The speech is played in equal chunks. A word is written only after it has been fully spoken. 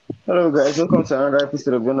Hello guys, welcome to another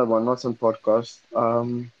episode of John About Nothing podcast.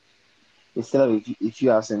 We still have a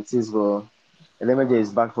few absences, but Elemede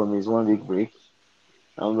is back from his 1 week break,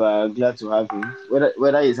 and we're glad to have him.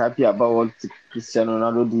 Whether he's happy about what Cristiano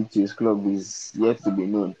Ronaldo did to his club is yet to be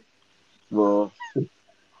known. But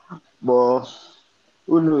but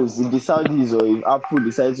who knows if the Saudis or if Apple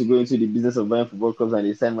decides to go into the business of buying football clubs and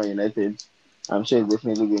they sign Man United, I'm sure he's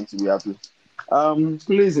definitely going to be happy.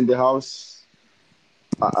 Chloe is in the house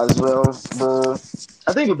as well. But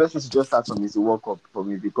I think the best place to just start from is the World Cup for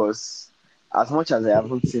me because as much as I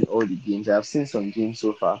haven't seen all the games, I have seen some games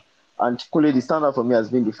so far. And equally, the standout for me has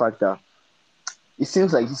been the fact that it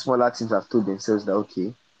seems like these smaller teams have told themselves that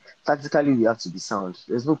okay, tactically we have to be sound.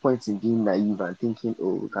 There's no point in being naive and thinking,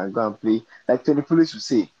 oh, we can go and play like Tony Pulis would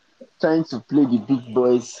say, trying to play the big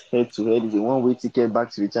boys head to head is a one-way ticket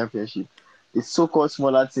back to the championship. The so-called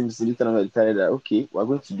smaller teams in the tournament decided that okay, we're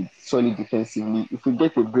going to be solid defensively. If we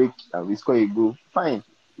get a break and we score a goal, fine.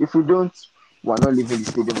 If we don't, we're not leaving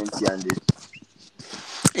the stadium empty-handed.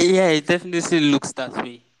 Yeah, it definitely looks that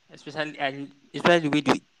way, especially the way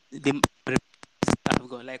the have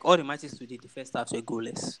gone. Like all the matches today, the first half were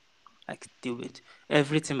goalless. Like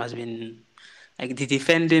every team has been like the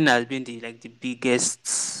defending has been the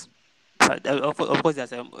biggest. But, of course,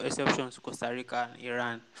 there's exceptions, Costa Rica and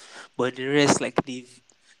Iran, but the rest, like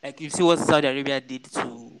you see what Saudi Arabia did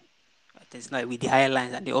to there's not with the high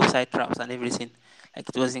lines and the offside traps and everything. Like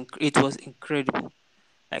it was incredible.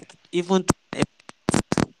 Like even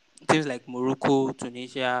teams like Morocco,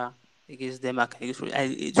 Tunisia against Denmark,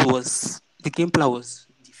 it was the game plan was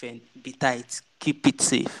defend, be tight, keep it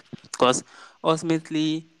safe. Because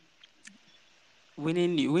ultimately,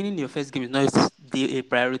 winning your first game is not a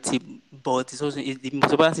priority, but the most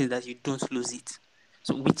important thing is that you don't lose it.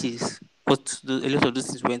 So, which is what a lot of those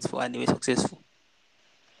things went for, and they were successful.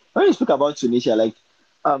 When you speak about Tunisia, like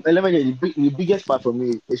Elemenya, the biggest part for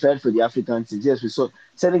me, especially for the African teams, yes, we saw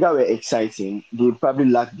Senegal were exciting. They probably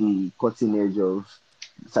lacked the cutting edge of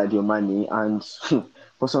Sadio Mane, and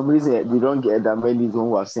for some reason they don't get that many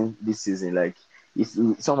one we have seen this season. Like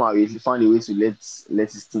somehow he found a way to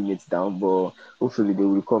let his teammates down, but hopefully they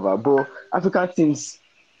will recover. But African teams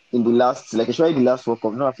in the last, like especially the last World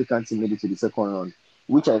Cup, no African team made it to the second round,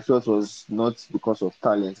 which I felt was not because of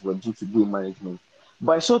talent, but due to game management.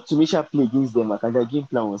 But I saw Tunisia play against them, and their game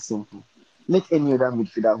plan was simple. Let any other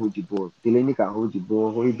midfielder hold the ball. Delaney can hold the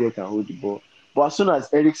ball, Højbjerg can hold the ball. But as soon as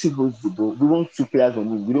Eriksen holds the ball, we want two players on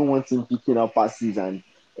him. We don't want him picking out passes and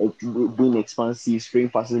being expansive, spraying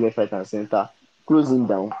passes left, right, and center. Close him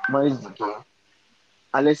down, manage the game,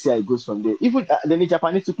 and let's see how it goes from there. Even then, the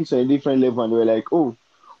Japanese took it on a different level, and they were like, "Oh,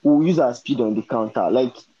 we'll use our speed on the counter."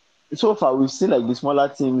 Like so far, we've seen like the smaller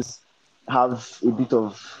teams have a bit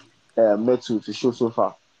of metal to show so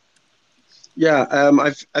far. Yeah,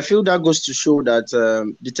 I feel that goes to show that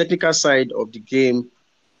the technical side of the game,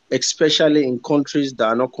 especially in countries that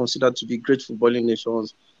are not considered to be great footballing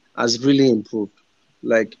nations, has really improved.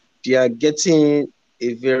 Like they are getting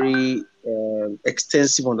a very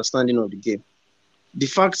extensive understanding of the game. The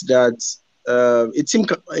fact that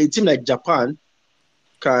a team like Japan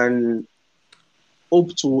can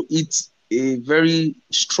hope to hit a very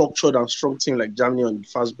structured and strong team like Germany on the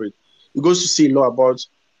fast break, it goes to say a lot about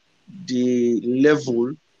the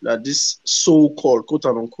level that this so-called quote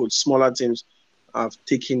unquote smaller teams have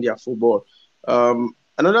taken their football.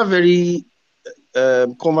 Another very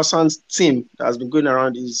conversant theme that has been going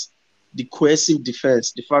around is the cohesive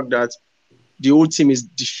defense. The fact that the whole team is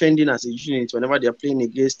defending as a unit whenever they are playing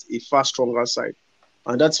against a far stronger side.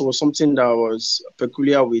 And that was something that was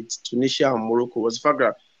peculiar with Tunisia and Morocco was the fact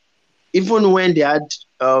that even when they had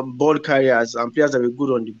ball carriers and players that were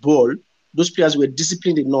good on the ball, those players were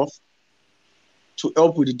disciplined enough to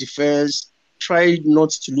help with the defense, try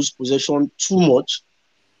not to lose possession too much,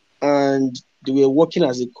 and they were working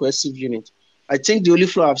as a cohesive unit. I think the only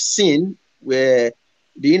flaw I've seen were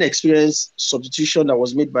the inexperienced substitution that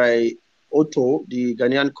was made by Otto, the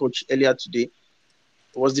Ghanaian coach, earlier today,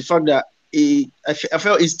 was the fact that I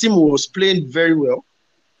felt his team was playing very well.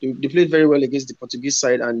 They played very well against the Portuguese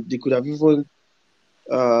side, and they could have even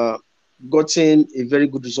uh, gotten a very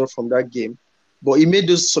good result from that game. But he made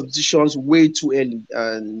those substitutions way too early,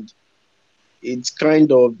 and it's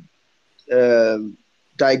kind of um,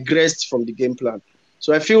 digressed from the game plan.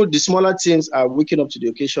 So I feel the smaller teams are waking up to the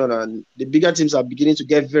occasion, and the bigger teams are beginning to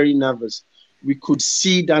get very nervous. We could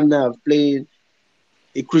see that nerve playing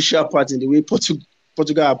a crucial part in the way Portugal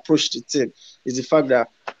approached the team. Is the fact that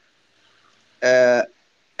uh,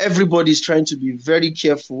 everybody is trying to be very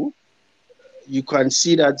careful. You can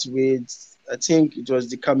see that with, I think it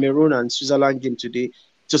was the Cameroon and Switzerland game today.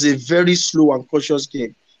 It was a very slow and cautious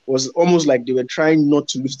game. was almost like they were trying not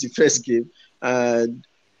to lose the first game. And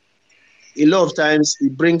a lot of times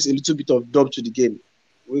it brings a little bit of doubt to the game.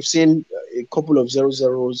 We've seen a couple of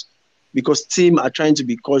 0-0s because team are trying to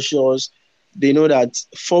be cautious. They know that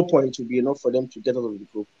 4 points will be enough for them to get out of the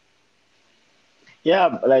group.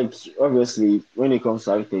 Yeah, like obviously, when it comes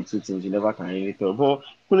to having two teams, you never can really tell. But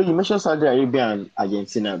Kule, you mentioned Saudi Arabia and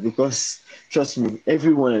Argentina because trust me,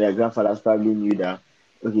 everyone and their grandfathers probably knew that.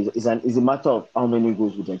 Okay, it's a matter of how many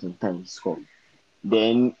goals would Argentina score.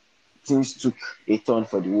 Then things took a turn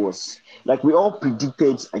for the worse. Like we all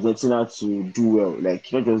predicted Argentina to do well,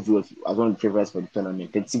 like not just do it as one of the favorites for the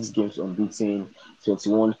tournament. 36 games unbeaten,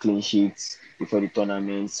 21 clean sheets before the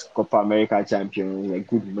tournament, Copa America champions, like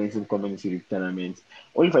good momentum coming into the tournament.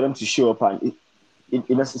 Only for them to show up and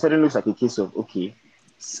it certainly looks like a case of okay,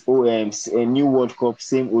 a new World Cup,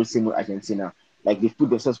 same old Argentina. Like they've put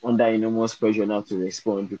themselves under enormous pressure now to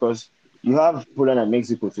respond because you have Poland and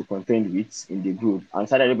Mexico to contend with in the group, and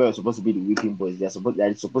Saudi Arabia is supposed to be the whipping boys.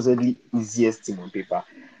 They're supposedly easiest team on paper.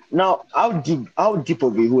 Now, how deep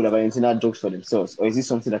of a hole have Argentina dug for themselves, or is this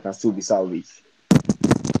something that can still be salvaged?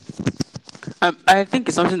 I think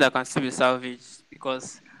it's something that can still be salvaged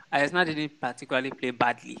because Arsenal didn't particularly play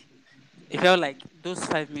badly. It felt like those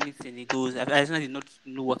 5 minutes in the goals, Arsenal did not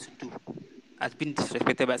know what to do. Has been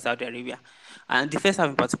disrespected by Saudi Arabia, and the first half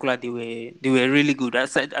in particular, they were really good.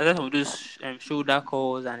 Aside from those shoulder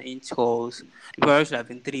calls and inch calls, the probably should have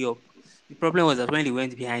been three up. The problem was that when they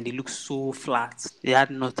went behind, they looked so flat. They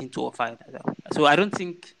had nothing to offer at that. So I don't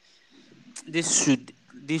think this should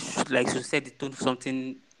like should set the tone for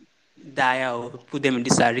something dire or put them in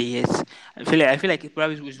this array yet. I feel like it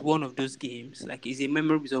probably was one of those games. Like it's a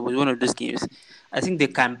memorable result was one of those games. I think they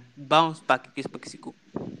can bounce back against Mexico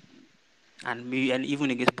and maybe and even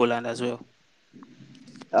against Poland as well.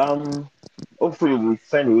 Um, Hopefully we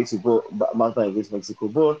find a way to go Malta against Mexico.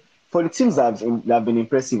 But for the teams that have been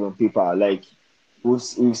impressive on paper, like we've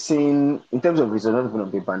seen in terms of results, not even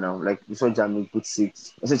on paper now. Like we saw Germany put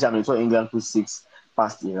six. I said Germany, we saw England put six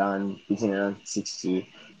past Iran, beating Iran 6-2.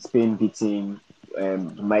 Spain beating the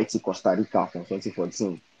mighty Costa Rica from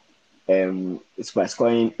 2014. It's by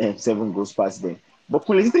scoring 7 goals past them. But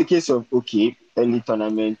cool, is it a case of okay, early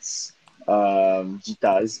tournaments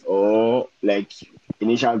jitters or like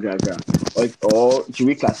initial gragra? Or should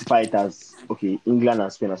we classify it as okay, England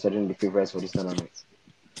and Spain are certainly the favorites for this tournament?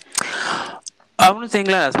 I wouldn't say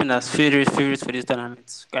England has been as favorites for this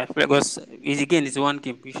tournament. Because it's one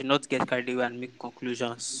game. You should not get carried away and make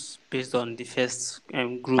conclusions based on the first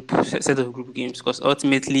set of group games. Because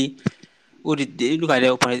ultimately, who did they look at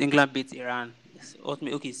their opponents? England beat Iran. Yes,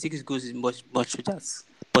 ultimately, okay, 6 goals is much to that,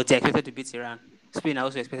 but they expected to beat Iran. Spain are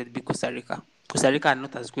also expected to beat Costa Rica. Costa Rica are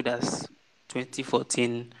not as good as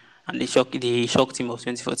 2014 and the shock team of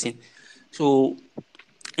 2014. So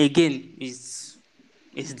again, it's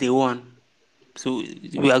day one. So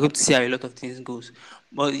we are going to see how a lot of things goes.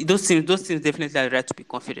 But those teams definitely are right to be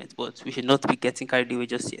confident, but we should not be getting carried away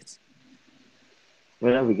just yet.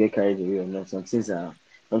 Whether we get carried away or not, some things are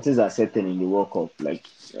certain in the World Cup. Like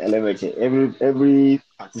let me check. Every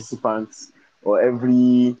participant or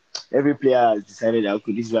every player has decided that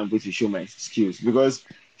okay, this is where I'm going to show my skills. Because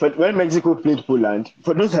when Mexico played Poland,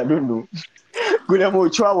 for those that don't know, Guillermo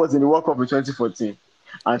Ochoa was in the World Cup in 2014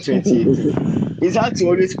 and 2018. It's hard to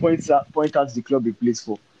always point out the club he plays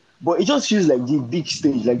for. But it just feels like the big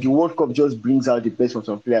stage, like the World Cup just brings out the best from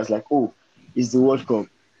some players. Like, oh, it's the World Cup.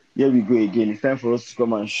 Here we go again. It's time for us to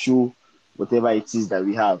come and show whatever it is that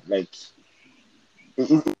we have. Like,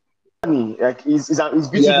 it's funny. Like, it's Yeah,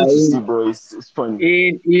 beautiful to see, bro. It's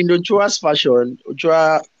funny. in Ochoa's fashion,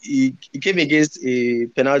 Ochoa he came against a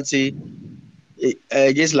penalty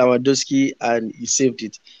against Lewandowski and he saved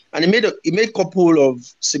it. And he made couple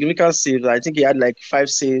of significant saves. I think he had like 5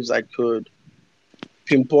 saves I could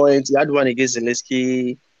pinpoint. He had one against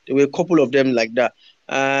Zelensky. There were a couple of them like that.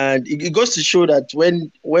 And it goes to show that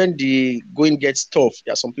when the going gets tough,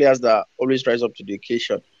 there are some players that always rise up to the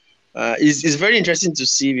occasion. It's very interesting to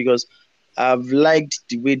see because I've liked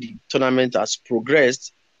the way the tournament has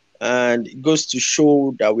progressed, and it goes to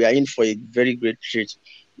show that we are in for a very great treat.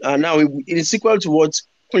 Now, in sequel to what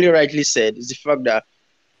Kunle rightly said, is the fact that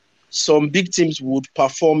some big teams would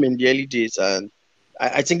perform in the early days, and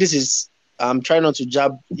I think this is. I'm trying not to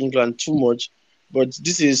jab England too much, but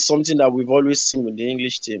this is something that we've always seen with the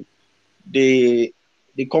English team. They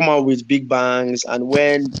they come out with big bangs, and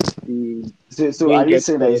when the So going are you gets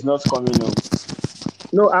saying that tough, it's not coming up?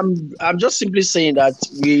 no, I'm just simply saying that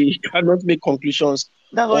we cannot make conclusions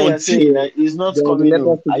That's what you're saying. until That it's not there is a coming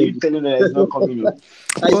letter up. stage Are of you this. telling me that it's not coming up?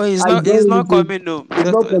 I But it's I not don't it's really not think coming up. it's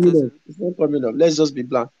Just not to let coming us up. know. It's not coming up. Let's just be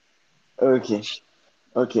blank. Okay.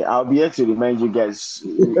 Okay, I'll be here to remind you guys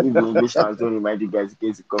if the English fans don't remind you guys in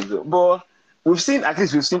case it comes up. But we've seen at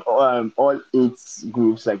least we've seen all eight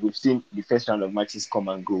groups. Like we've seen the first round of matches come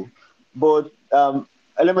and go. But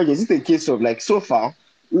Elementi, is it a case of like so far?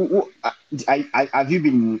 Have you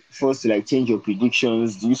been forced to like change your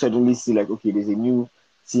predictions? Do you suddenly see like okay, there's a new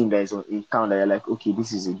team that is on in town that you're like okay,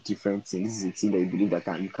 this is a different team. This is a team that you believe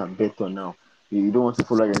that you can bet on now. You don't want to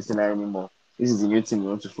follow Argentina anymore. This is the new team you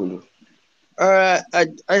want to follow.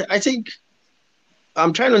 I think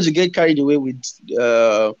I'm trying not to get carried away with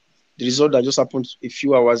the result that just happened a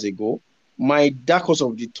few hours ago. My dark horse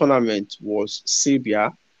of the tournament was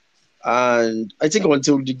Serbia, and I think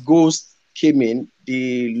until the goals came in,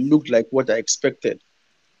 they looked like what I expected.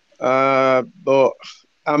 But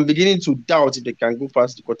I'm beginning to doubt if they can go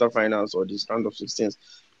past the quarterfinals or this round of 16s.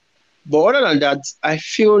 But other than that, I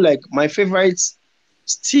feel like my favorites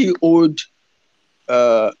still hold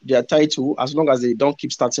their title as long as they don't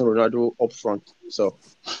keep starting Ronaldo up front. So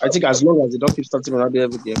I think as long as they don't keep starting Ronaldo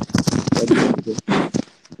every game, they're good to go.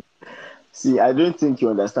 See, I don't think you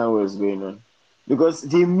understand what's going on. Because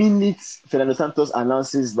the minute Fernando Santos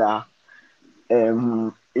announces that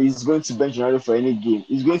he's going to bench Ronaldo for any game,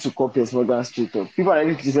 he's going to copy Piers Morgan straight up. People are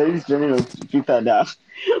already trending on Twitter that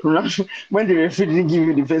Ronaldo, when the referee didn't give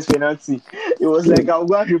you the first penalty, it was like, I'll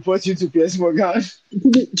go and report you to Piers Morgan.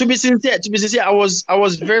 To be sincere, I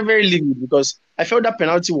was very very livid because I felt that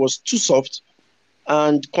penalty was too soft,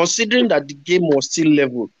 and considering that the game was still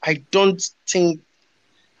level, I don't think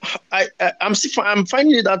I'm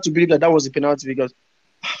finding it hard to believe that that was a penalty because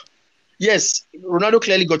yes, Ronaldo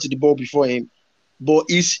clearly got to the ball before him, but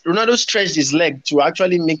is Ronaldo stretched his leg to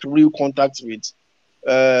actually make real contact with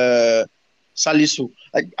uh, Salisu.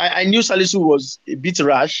 I knew Salisu was a bit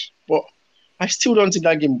rash, but I still don't think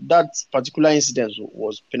that particular incident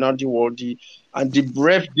was penalty worthy, and the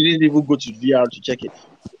ref didn't even go to VR to check it.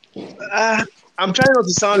 Uh, I'm trying not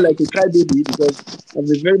to sound like a crybaby because I've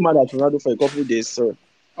been very mad at Ronaldo for a couple of days, so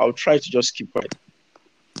I'll try to just keep quiet.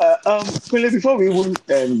 Kunle, before we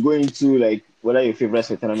even go into like whether your favorites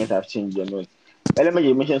for tournament have changed or not, Element,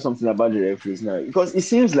 you mentioned something about the referees now because it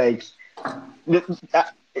seems like the, uh,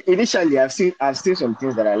 initially I've seen some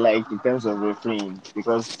things that I like in terms of refereeing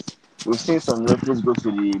because we've seen some referees go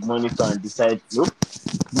to the monitor and decide nope,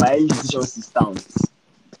 my decision stands,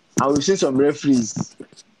 and we've seen some referees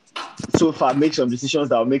so far make some decisions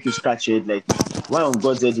that will make you scratch your head like why on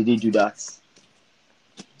God's earth did they do that?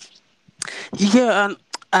 Yeah, and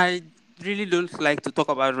I really don't like to talk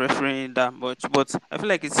about refereeing that much, but I feel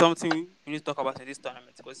like it's something we need to talk about in this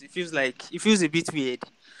tournament because it feels a bit weird,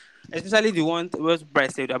 especially the one what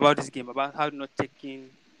Bryce said about this game about how not taking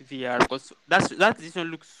VR because that decision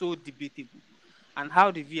looks so debatable, and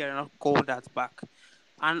how the VR not called that back,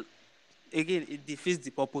 and again it defeats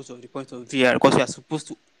the purpose of the point of VR because we are supposed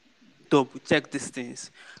to double check these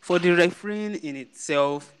things. For the refereeing in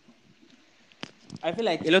itself, I feel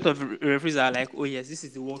like a lot of referees are like, oh yes, this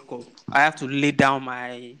is the World Cup. I have to lay down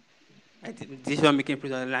my decision making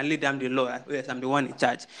process and lay down the law. Oh yes, I'm the one in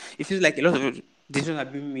charge. It feels like a lot of decisions are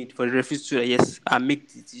being made for the referees to yes, I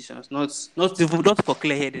make the decisions, not for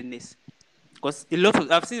clear headedness. Because a lot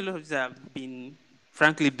of I've seen a lot of these have been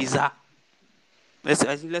frankly bizarre. Let's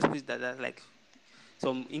put it that like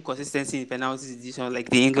some inconsistency in penalty decision, like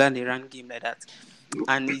the England Iran game like that,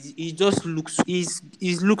 and it just looks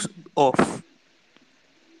it looks off.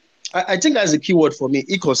 I think that's the key word for me,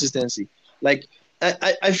 inconsistency. Like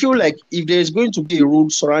I feel like if there is going to be a rule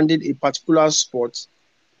surrounding a particular sport,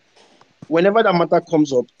 whenever that matter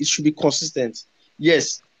comes up, it should be consistent.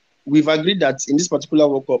 Yes, we've agreed that in this particular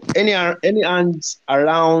World Cup, any hands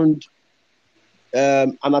around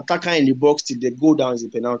an attacker in the box till they go down is a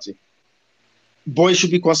penalty. But it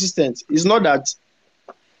should be consistent. It's not that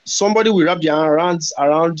somebody will wrap their hands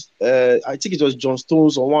around. I think it was John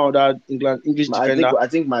Stones or one other England English I think defender. I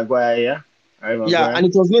think Maguire, yeah, I Yeah, Maguire. and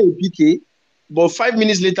it was not a PK, but 5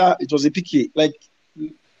 minutes later it was a PK.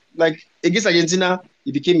 Like against Argentina,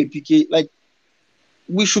 it became a PK. Like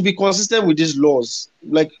we should be consistent with these laws.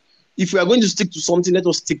 Like if we are going to stick to something, let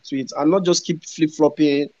us stick to it and not just keep flip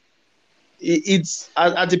flopping. It's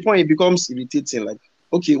at the point it becomes irritating. Like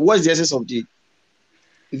okay, what's the essence of the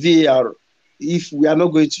VAR if we are not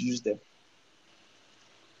going to use them?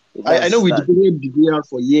 I know That's we that. debated the VAR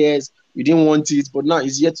for years. We didn't want it, but now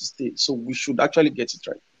it's here to stay. So we should actually get it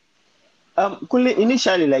right. Kunle,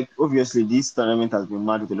 initially, like obviously, this tournament has been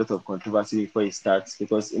marred with a lot of controversy before it starts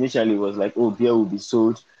because initially it was like, oh, beer will be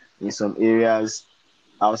sold in some areas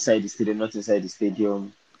outside the stadium, not inside the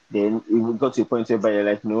stadium. Then it got to a point where you're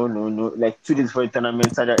like, no, no, no. Like 2 days before the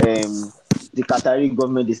tournament started, the Qatari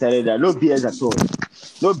government decided that no beers at all.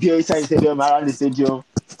 No beer inside the stadium, around the stadium.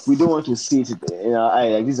 We don't want to see it in our eye.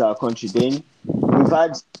 Like this is our country. Then we've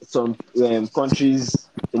had some countries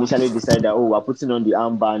initially decide that, oh, we're putting on the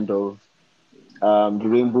armband of the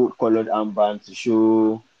rainbow colored armband to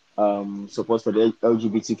show support for the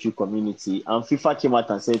LGBTQ community. And FIFA came out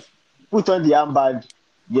and said, put on the armband,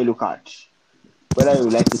 yellow card, whether you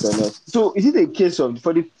like it or not. So is it a case of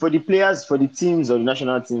for the players, for the teams or the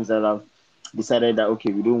national teams that have decided that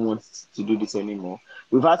okay, we don't want to do this anymore?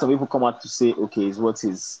 We've had some people come out to say, okay, is what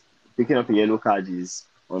is picking up a yellow card is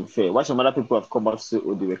unfair. Why some other people have come out to say,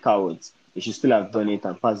 oh, they were cowards. They should still have done it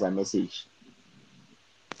and pass their message.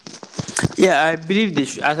 Yeah, I believe they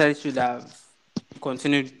should actually should have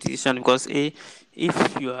continued the decision because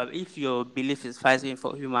if your belief is fighting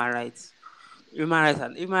for human rights are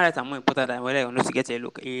more important than whether you know to get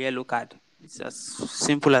a yellow card. It's as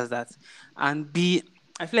simple as that. And B,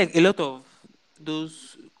 I feel like a lot of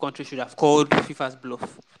those countries should have called FIFA's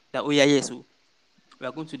bluff that, oh yeah, yes, we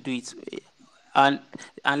are going to do it, and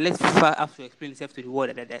let FIFA have to explain itself to the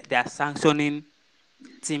world that they are sanctioning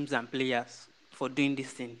teams and players for doing this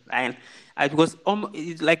thing. And because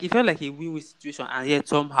it's like it felt like a win-win situation, and yet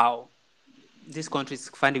somehow these countries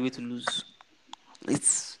find a way to lose.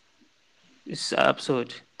 It's it's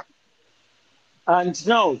absurd. And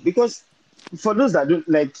now, because for those that don't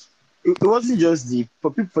like, it wasn't just the for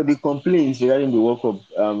people for the complaints regarding the World Cup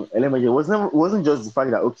element. It wasn't just the fact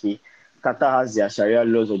that okay, Qatar has their Sharia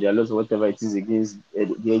laws or their laws or whatever it is against the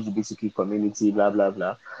LGBTQ community, blah blah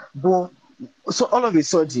blah. But so all of a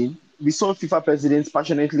sudden, we saw FIFA presidents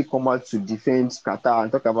passionately come out to defend Qatar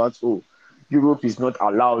and talk about oh, Europe is not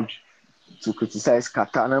allowed to criticize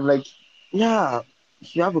Qatar. And I'm like, yeah,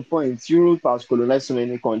 you have a point. Europe has colonized so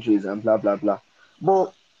many countries and blah, blah, blah.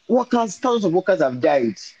 But workers, thousands of workers have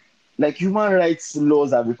died. Like human rights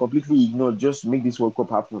laws have been completely ignored just to make this World Cup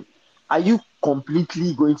happen. Are you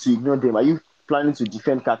completely going to ignore them? Are you planning to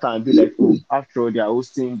defend Qatar and be like, oh, after all, they are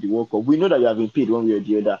hosting the World Cup? We know that you have been paid one way or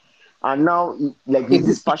the other. And now, like, there's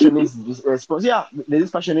this passionate response. Yeah, there's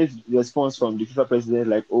this passionate response from the FIFA president,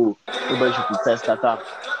 like, oh, nobody should criticize Qatar.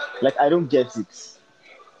 Like I don't get it.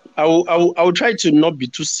 I will try to not be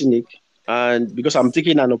too cynic, and because I'm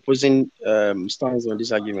taking an opposing stance on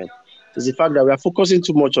this argument, is the fact that we are focusing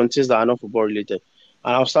too much on things that are not football related.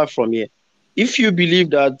 And I'll start from here. If you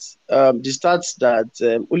believe that the stats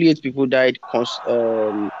that only 8 people died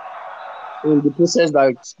in the process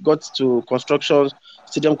that got to construction,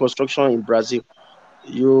 stadium construction in Brazil,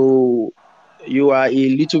 you you are a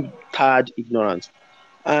little tad ignorant.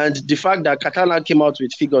 And the fact that Catalan came out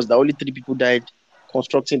with figures that only 3 people died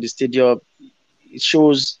constructing the stadium, it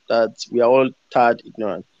shows that we are all tad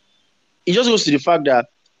ignorant. It just goes to the fact that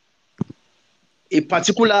a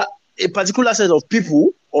particular a particular set of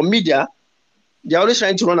people or media, they're always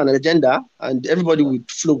trying to run an agenda and everybody will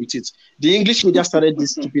flow with it. The English media started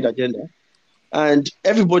this stupid agenda and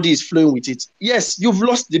everybody is flowing with it. Yes, you've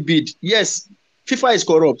lost the bid. Yes, FIFA is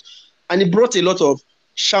corrupt. And it brought a lot of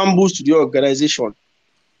shambles to the organization,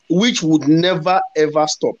 which would never ever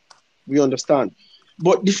stop. We understand.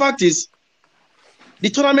 But the fact is, the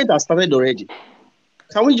tournament has started already.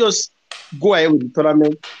 Can we just go ahead with the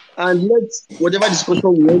tournament and let whatever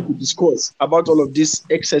discussion we want to discuss about all of these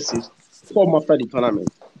excesses come after the tournament?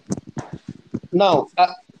 Now,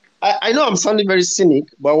 I know I'm sounding very cynic,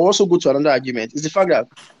 but I'll also go to another argument. It's the fact that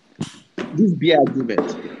this beer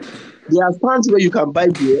argument, there are times where you can buy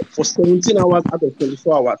beer for 17 hours out of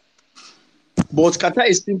 24 hours. But Qatar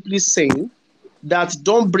is simply saying that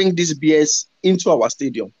don't bring these beers into our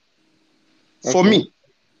stadium. For Okay. me,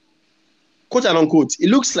 quote and unquote, it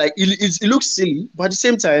looks like it looks silly, but at the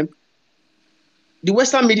same time, the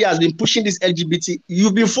Western media has been pushing this LGBT.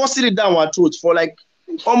 You've been forcing it down our throats for like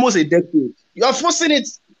almost a decade. You are forcing it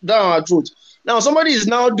down our throats. Now somebody is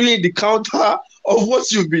now doing the counter of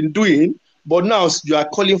what you've been doing, but now you are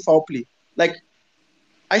calling foul play. Like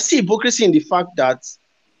I see hypocrisy in the fact that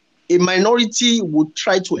a minority would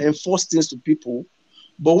try to enforce things to people,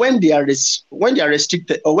 but when they are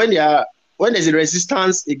restricted or when there's a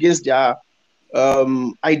resistance against their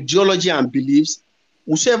ideology and beliefs,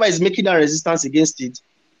 whoever is making that resistance against it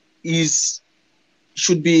is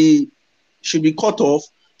should be should be cut off,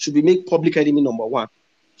 should be made public enemy number one.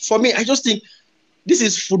 For me, I just think this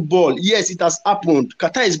is football. Yes, it has happened.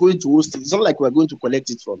 Qatar is going to host it. It's not like we're going to collect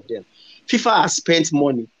it from them. FIFA has spent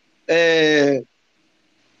money.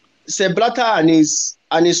 Sepp Blatter and his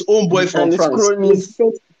own boy from And it's France, cronies.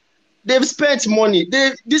 they've spent money.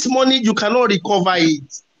 This money you cannot recover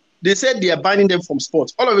it. They said they are banning them from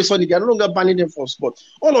sports. All of a sudden, they are no longer banning them from sports.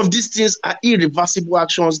 All of these things are irreversible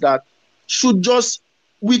actions that should just,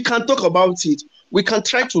 we can talk about it. We can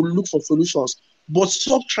try to look for solutions. but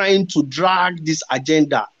stop trying to drag this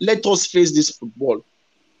agenda. Let us face this football.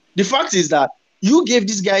 The fact is that you gave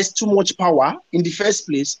these guys too much power in the first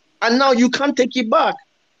place, and now you can't take it back.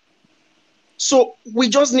 So we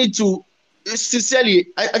just need to, sincerely,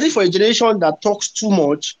 I think for a generation that talks too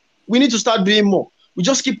much, we need to start doing more. We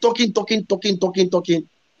just keep talking, talking, talking, talking, talking.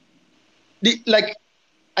 Like,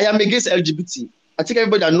 I am against LGBT. I think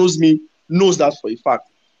everybody that knows me knows that for a fact.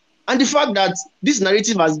 And the fact that this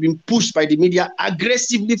narrative has been pushed by the media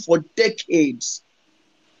aggressively for decades.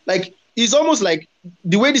 Like, it's almost like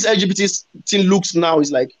the way this LGBT thing looks now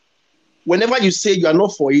is like, whenever you say you are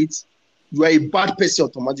not for it, you are a bad person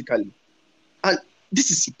automatically. And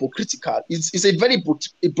this is hypocritical. It's a very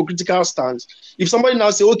hypocritical stance. If somebody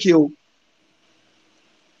now say, okay, oh,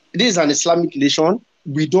 this is an Islamic nation,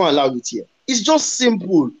 we don't allow it here. It's just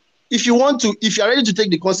simple. If you want to, if you are ready to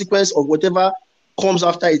take the consequence of whatever comes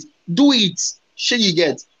after it, do it. Share you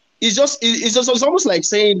get. It's almost like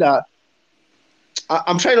saying that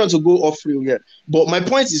I'm trying not to go off real here, but my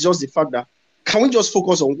point is just the fact that can we just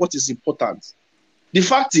focus on what is important? The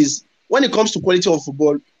fact is, when it comes to quality of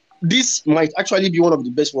football, this might actually be one of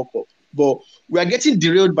the best World Cup, but we are getting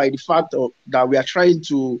derailed by the fact that we are trying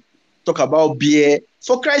to talk about beer.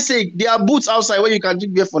 For Christ's sake, there are booths outside where you can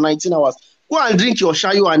drink beer for 19 hours. Go and drink your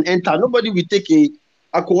shayo and enter. Nobody will take a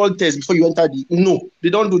alcohol test before you enter the. No, they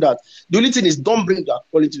don't do that. The only thing is don't bring the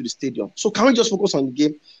alcohol into the stadium. So can we just focus on the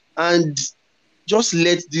game and just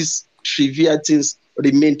let these trivial things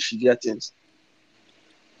remain trivial things?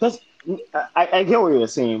 Because I get what you're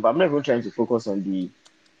saying, but I'm not even trying to focus on the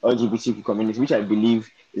LGBTQ community, which I believe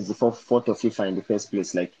is the fault of FIFA in the first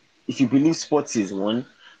place. Like, if you believe sports is one,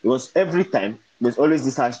 because every time there's always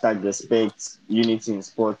this hashtag respect, unity in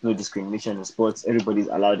sports, no discrimination in sports, everybody's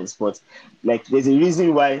allowed in sports. Like, there's a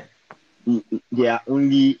reason why there are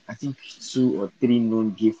only, I think, 2 or 3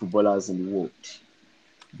 known gay footballers in the world,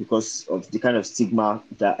 because of the kind of stigma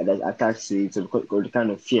that's attached to it, or the kind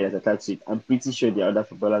of fear that's attached to it. I'm pretty sure there are other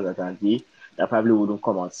footballers that are gay that probably wouldn't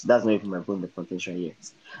come out. That's not even my point of contention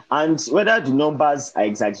yet. And whether the numbers are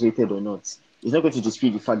exaggerated or not, it's not going to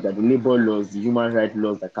dispute the fact that the labor laws, the human rights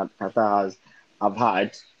laws that Qatar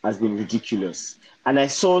has been ridiculous. And I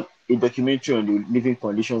saw a documentary on the living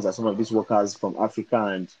conditions that some of these workers from Africa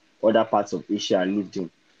and other parts of Asia lived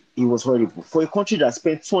in. It was horrible. For a country that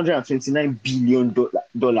spent $229 billion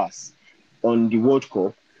on the World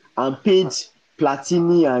Cup and paid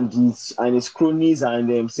Platini and his cronies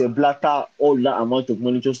and Sepp Blatter all that amount of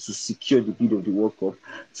money just to secure the bid of the World Cup,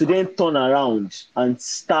 to then turn around and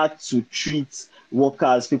start to treat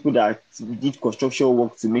workers, people that did construction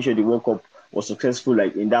work to make sure the World Cup was successful,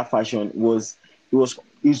 like in that fashion,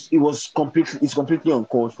 it's completely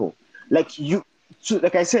uncalled for. Like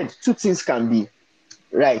I said, two things can be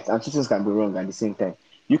right and two things can be wrong at the same time.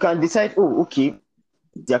 You can decide, oh, okay,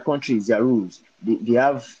 their countries, their rules,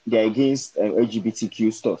 they're against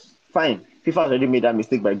LGBTQ stuff. Fine. FIFA has already made that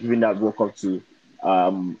mistake by giving that World Cup to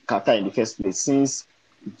Qatar in the first place, since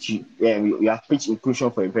we have preached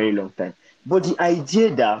inclusion for a very long time. But the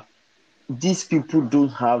idea that these people don't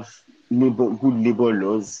have good labor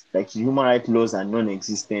laws, like human rights laws, are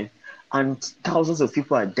non-existent, and thousands of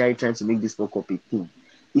people are dying trying to make this World Cup a thing,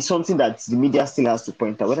 is something that the media still has to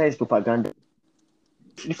point out, whether it's propaganda.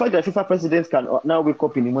 The fact that FIFA presidents can now wake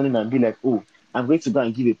up in the morning and be like, oh, I'm going to go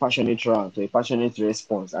and give a passionate rant or a passionate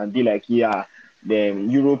response, and be like, yeah, then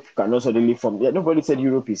Europe cannot suddenly form. Yeah, nobody said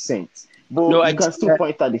Europe is sent, but No, you can still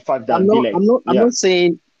point out the fact that I'm be not. like, I'm yeah, not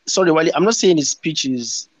saying. Sorry, Wally. I'm not saying his speech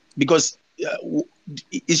is because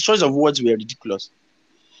his choice of words were ridiculous.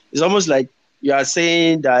 It's almost like you are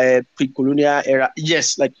saying that pre-colonial era.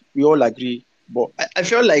 Yes, like we all agree, but I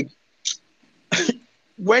feel like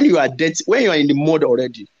when you are when you are in the mud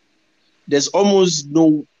already, there's almost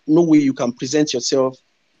no way you can present yourself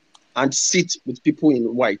and sit with people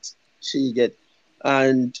in white. So you get,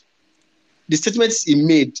 and the statements he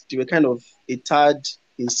made, they were kind of a tad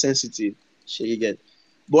insensitive. So you get,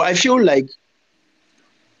 but I feel like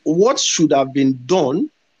what should have been done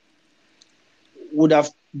would have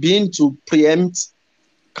been to preempt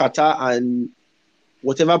Qatar and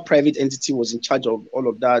whatever private entity was in charge of all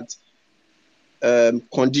of that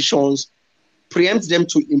conditions, preempt them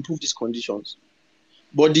to improve these conditions.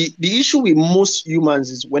 But the issue with most humans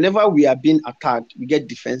is whenever we are being attacked, we get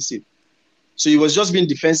defensive. So he was just being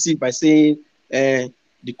defensive by saying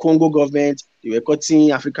the Congo government, they were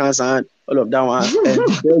cutting Africans' hand, all of that one. And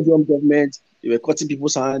the Belgium government, they were cutting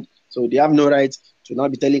people's hand. So they have no right to now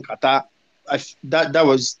be telling Qatar. That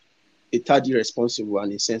was a tad irresponsible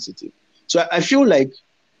and insensitive. So I feel like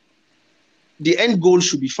the end goal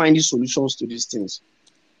should be finding solutions to these things. I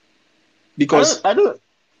Because don't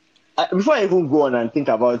before I even go on and think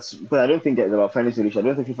about, because I don't think it's about finding solution.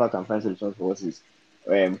 I don't think FIFA can find solutions for what is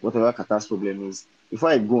whatever Qatar's problem is. Before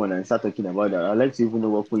I go on and start talking about that, I'd like to even know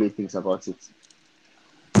what Kule thinks about it.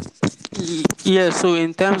 Yeah, so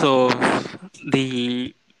in terms of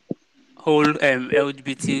the whole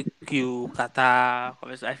LGBTQ Qatar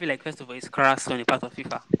conversation, I feel like first of all it's crass on the part of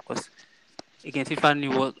FIFA because again FIFA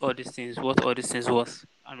knew what all these things was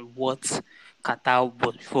and what Qatar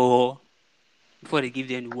was before they give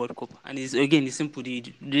them the World Cup. And it's simple.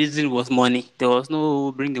 The reason was money. There was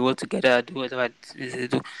no bring the world together, do whatever they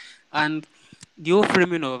do. And the whole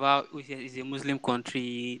framing of how it's a Muslim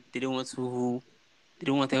country, they don't want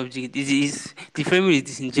LGBT. The framing is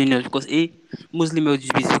disingenuous because Muslim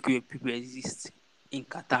LGBTQ people exist in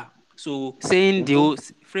Qatar. So saying the Mm-hmm. whole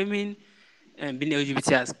framing being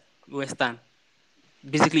LGBT as Western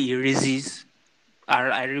basically erases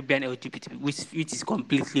Arabian LGBT, which is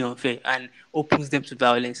completely unfair and opens them to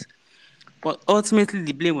violence. But ultimately,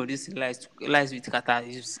 the blame of this thing lies with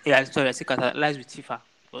Qatar. Sorry, I say Qatar lies with FIFA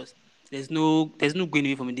because there's no going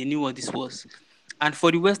away from it. They knew what this was, and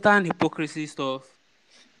for the Western hypocrisy stuff,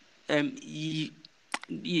 there's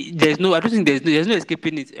no. I don't think there's no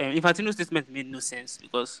escaping it. Infantino's statement made no sense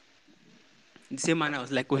because in the same manner, I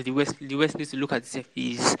was like, well, the West needs to look at itself.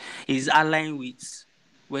 Is allying with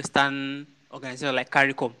Western organizations like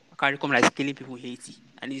CARICOM like killing people in Haiti,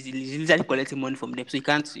 and he's literally collecting money from them. So you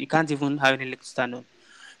can't even have any leg to stand on.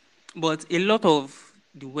 But a lot of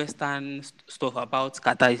the Western stuff about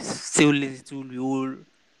Qatar is still linked to the whole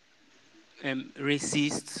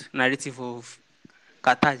racist narrative of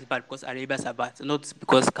Qatar is bad because Arabians are bad, not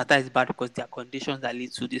because Qatar is bad because there are conditions that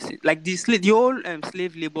lead to this. Like the whole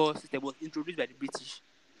slave labor system was introduced by the British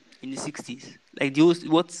in the 60s. Like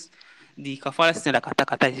what's the kafala system that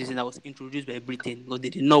Qatar is using that was introduced by Britain because they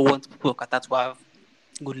did not want people of Qatar to have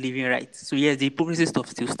good living rights. So yes, the hypocrisy stuff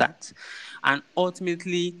still stands, and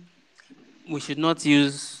ultimately we should not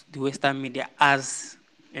use the Western media as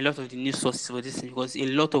a lot of the news sources for this thing because a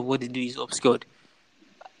lot of what they do is obscured.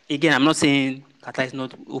 Again, I'm not saying Qatar is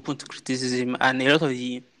not open to criticism, and a lot of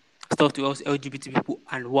the stuff to us LGBT people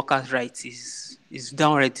and workers' rights is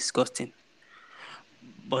downright disgusting.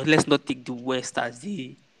 But let's not take the West as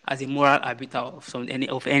a moral arbiter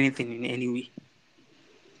of anything in any way.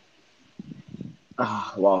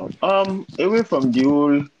 Ah, wow. Away from the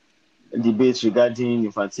whole debate regarding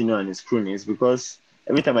Infantino and his cronies, because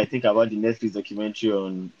every time I think about the Netflix documentary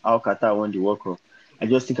on how Qatar won the World Cup, I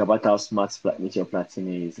just think about how smart Michel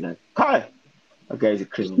Platini is. Like, Kai, that guy is a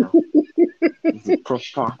criminal. He's a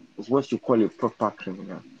proper, it's what you call a proper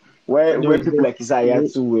criminal. I know Where people like he's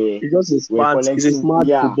Isayatu he's just were he's a collecting, smart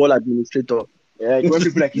yeah, football administrator. like when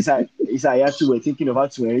people like Isayatu were thinking of how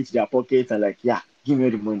to enrich their pockets and like, yeah, give me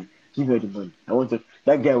all the money, give me all the money. I want to.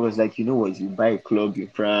 That guy was like, you know what? You buy a club in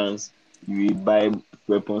France, you buy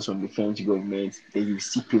weapons from the French government, then you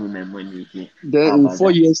still pay me my money again. Then How about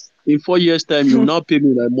that? in 4 years time, you now pay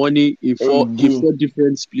me my money in Again, four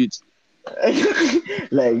different splits.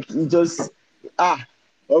 like he just ah,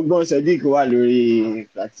 ọgbọ́n Sadiq wà lórí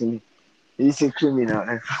Platini. He's a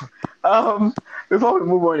criminal. um, before we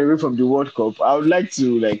move on away from the World Cup, I would like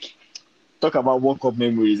to like talk about World Cup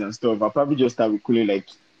memories and stuff. I'll probably just start with Kule, like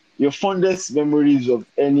your fondest memories of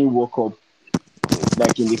any World Cup,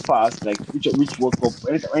 like in the past, like which World Cup,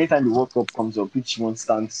 anytime the World Cup comes up, which one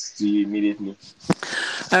stands to you immediately?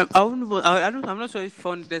 I wouldn't. I'm not sure if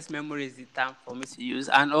fondest memory is the term for me to use,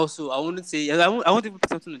 and also I wouldn't say I won't even put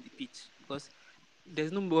something on the pitch because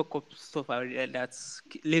there's no World Cup stuff that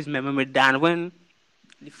leaves my memory than when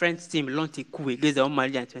the French team launched a coup against their own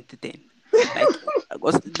manager in 2010.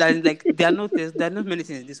 Like, like there are not many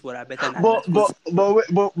things in this world are better than But that. but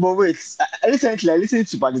Because but wait, recently I listened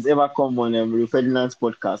to Patrice ever come on Rio Ferdinand's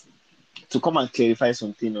podcast to come and clarify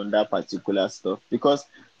something on that particular stuff because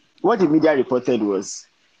what the media reported was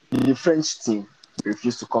the French team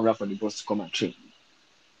refused to come down for the bus to come and train.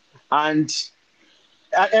 And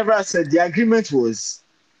Evra said the agreement was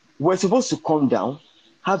we're supposed to come down,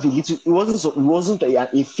 have a little. It wasn't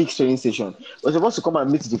a fixed training station. We're supposed to come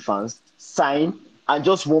and meet the fans, sign, and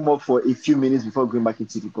just warm up for a few minutes before going back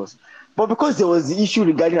into the bus. But because there was the issue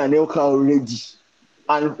regarding Anelka already,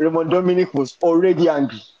 and Raymond Dominic was already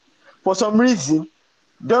angry, for some reason,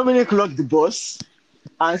 Dominic locked the bus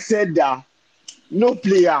and said that no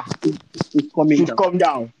player It's coming should down. come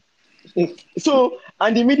down. So,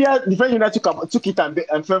 and the media, the French media took it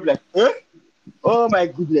and felt like, eh? Oh my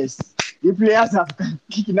goodness. The players have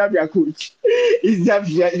kidnapped their coach. This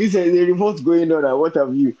is a revolt going on and what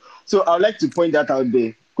have you. So I would like to point that out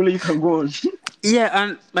there. Kule, you can go on. yeah,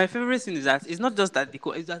 and my favorite thing is that it's not just that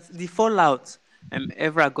it's that the fallout.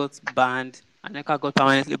 Evra got banned. Aneka got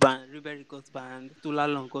permanently banned, Ribery got banned,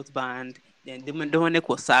 Tulalong got banned, then Dominic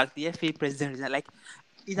was sacked, the FA president resigned. Like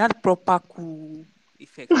it had proper cool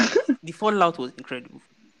effect. Like the fallout was incredible.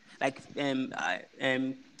 Like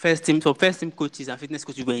first team coaches and fitness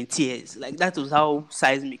coaches were in tears. Like that was how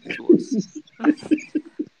seismic it was.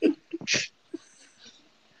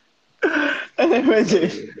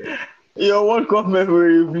 LMJ, your World Cup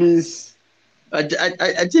memory, please.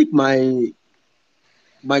 I think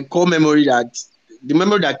my core memory that the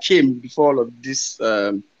memory that came before all of this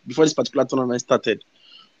before this particular tournament started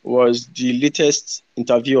was the latest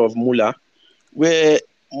interview of Muller, where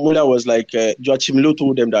Muller was like, Joachim Low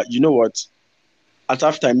told them that, you know what, at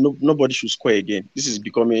halftime, nobody should score again. This is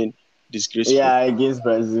becoming disgraceful. Yeah, against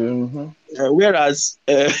Brazil. Mhm. Whereas,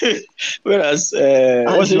 whereas,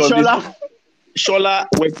 And what's the name of this? Shola. Shola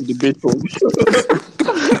went to the bathroom.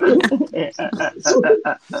 so,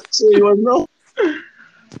 so he was not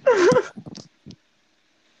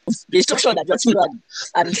the instruction that just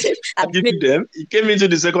and giving them. He came into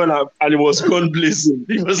the second half and he was gone blazing.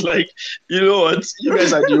 He was like, you know what, you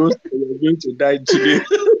guys are the host, you're going to die today.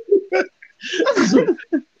 So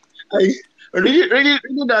I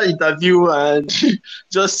reading that interview and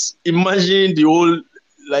just imagine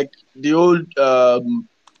like the old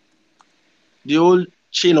the whole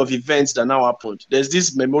chain of events that now happened. There's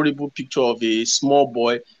this memorable picture of a small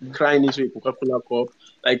boy crying into a Coca-Cola cup.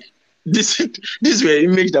 Like this, these were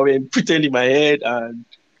images that were imprinted in my head, and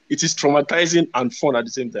it is traumatizing and fun at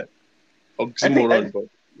the same time. I think Oxymoron,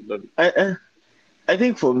 but I love it. I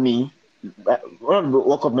think for me, one of the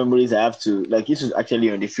World Cup memories I have to like this was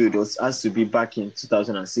actually on the field was has to be back in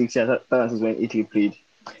 2006. Yeah, that was when Italy played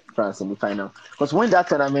France in the final. Because when that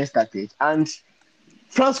tournament started and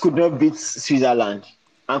France could not beat Switzerland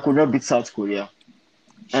and could not beat South Korea.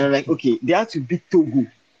 And I'm like, okay, they had to beat Togo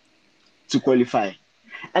to qualify.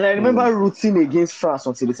 And I remember Mm. rooting against France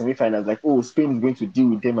until the semi-finals, like, oh, Spain is going to deal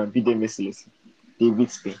with them and beat them mercilessly. They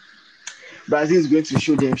beat Spain. Brazil is going to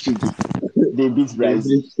show them shiggy. They beat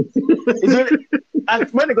Brazil.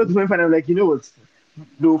 It's when they got to the semi-final, I'm like, you know what?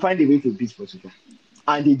 They will find a way to beat Portugal.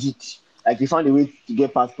 And they did. Like, they found a way to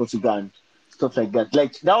get past Portugal and stuff like that.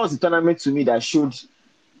 Like, that was the tournament to me that showed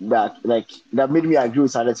that made me agree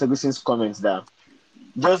with Alex Ferguson's comments that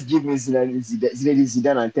just give me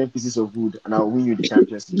Zidane and 10 pieces of wood and I'll win you the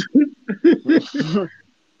Champions League.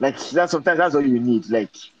 Like that sometimes that's all you need. Like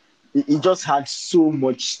he just had so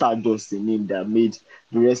much stardust in him that made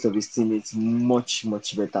the rest of his teammates much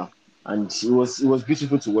better. And it was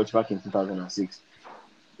beautiful to watch back in 2006.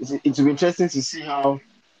 It will be interesting to see how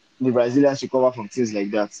the Brazilians recover from things like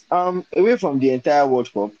that. Away from the entire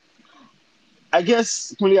World Cup, I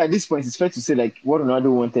guess only at this point it's fair to say like what Ronaldo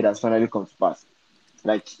wanted has finally come to pass.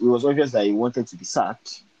 Like it was obvious that he wanted to be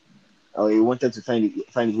sacked or he wanted to find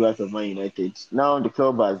his way out of Man United. Now the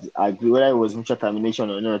club has agreed whether it was mutual termination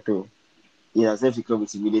or not. He has left the club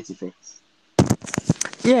with immediate effect.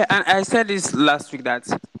 Yeah, and I said this last week that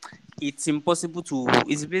it's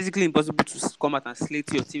basically impossible to come out and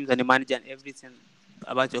slate your teams and the manager and everything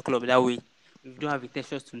about your club that way. If you don't have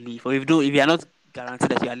intentions to leave, or if you are not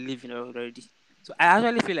guaranteed that you are leaving already. So I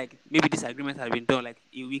actually feel like maybe this agreement has been done like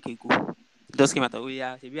a week ago. It just came out, oh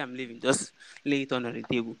yeah, maybe I'm leaving. Just lay it on the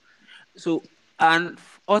table. So and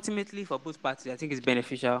ultimately for both parties, I think it's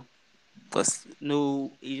beneficial because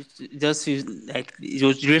no, it just feels like the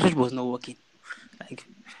relationship was not working. Like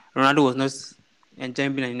Ronaldo was not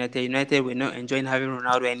enjoying being at United. United were not enjoying having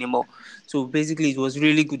Ronaldo anymore. So basically, it was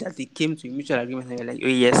really good that they came to a mutual agreement and were like, "Oh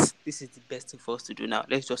yes, this is the best thing for us to do now.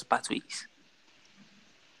 Let's just part ways."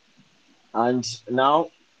 And now,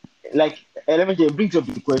 like, Elementary brings up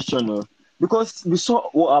the question of because we saw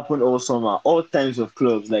what happened all summer, all kinds of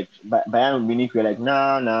clubs like Bayern Munich were like,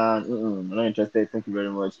 I'm not interested. Thank you very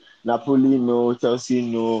much. Napoli, no. Chelsea,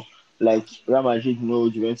 no. Like Real Madrid, no.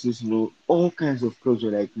 Juventus, no. All kinds of clubs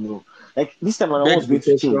were like, no. Like this time around, begs what's the going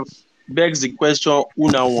to question change? begs the question,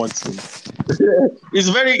 who now wants him? It's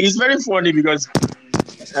very funny because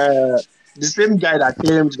the same guy that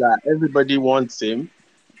claimed that everybody wants him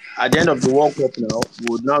at the end of the World Cup now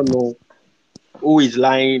would now know who is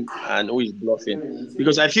lying and who is bluffing.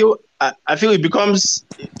 Because I feel it becomes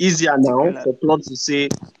easier now Particular. for clubs to say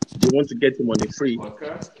they want to get him on a free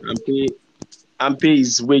and pay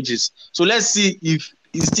his wages. So let's see if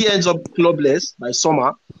he still ends up clubless by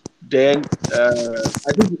summer. Then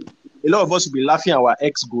I think a lot of us will be laughing at our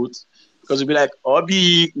ex goat because we'll be like,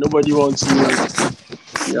 Obi, nobody wants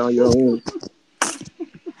you. You're on your own.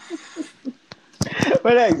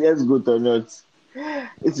 Whether it gets good or not,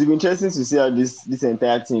 it will be interesting to see how this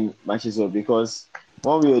entire thing matches up because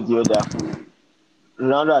one way or the other,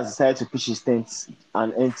 Ronaldo has decided to pitch his tent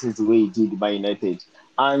and end things the way he did by United.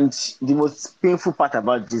 And the most painful part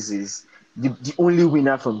about this is the only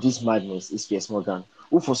winner from this madness is Piers Morgan,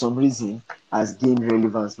 who for some reason has gained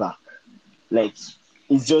relevance back. Like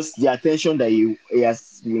it's just the attention that he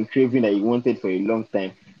has been craving that he wanted for a long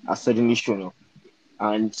time has suddenly shown up.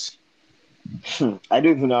 And I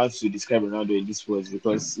don't even know how to describe Ronaldo in this words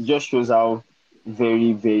because it just shows how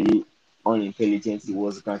very, very unintelligent he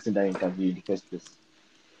was granting that interview in the first place.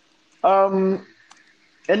 Um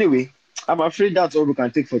Anyway, I'm afraid that's all we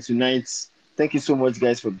can take for tonight. Thank you so much,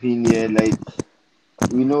 guys, for being here. Like,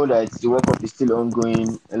 we know that the World Cup is still ongoing.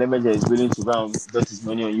 Elemeja is willing to go and bet his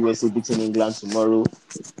money on USA beating England tomorrow.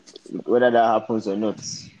 Whether that happens or not,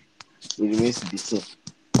 it remains to be seen.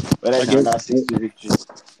 Whether I it's guess another 6-2 victory.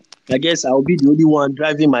 I guess I'll be the only one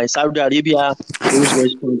driving my Saudi Arabia Rolls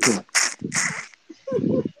Royce Phantom.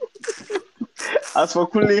 As for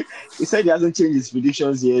Kunle, he said he hasn't changed his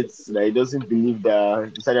predictions yet. That he doesn't believe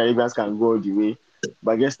that the Saudi Arabians can go all the way.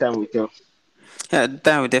 But I guess time will tell. Yeah,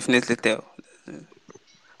 time will definitely tell.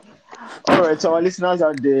 All right, so our listeners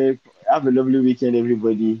out there, have a lovely weekend,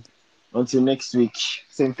 everybody. Until next week,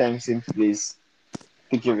 same time, same place.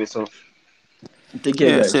 Take care of yourself. Take care,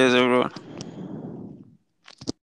 Yeah, guys. cheers, everyone.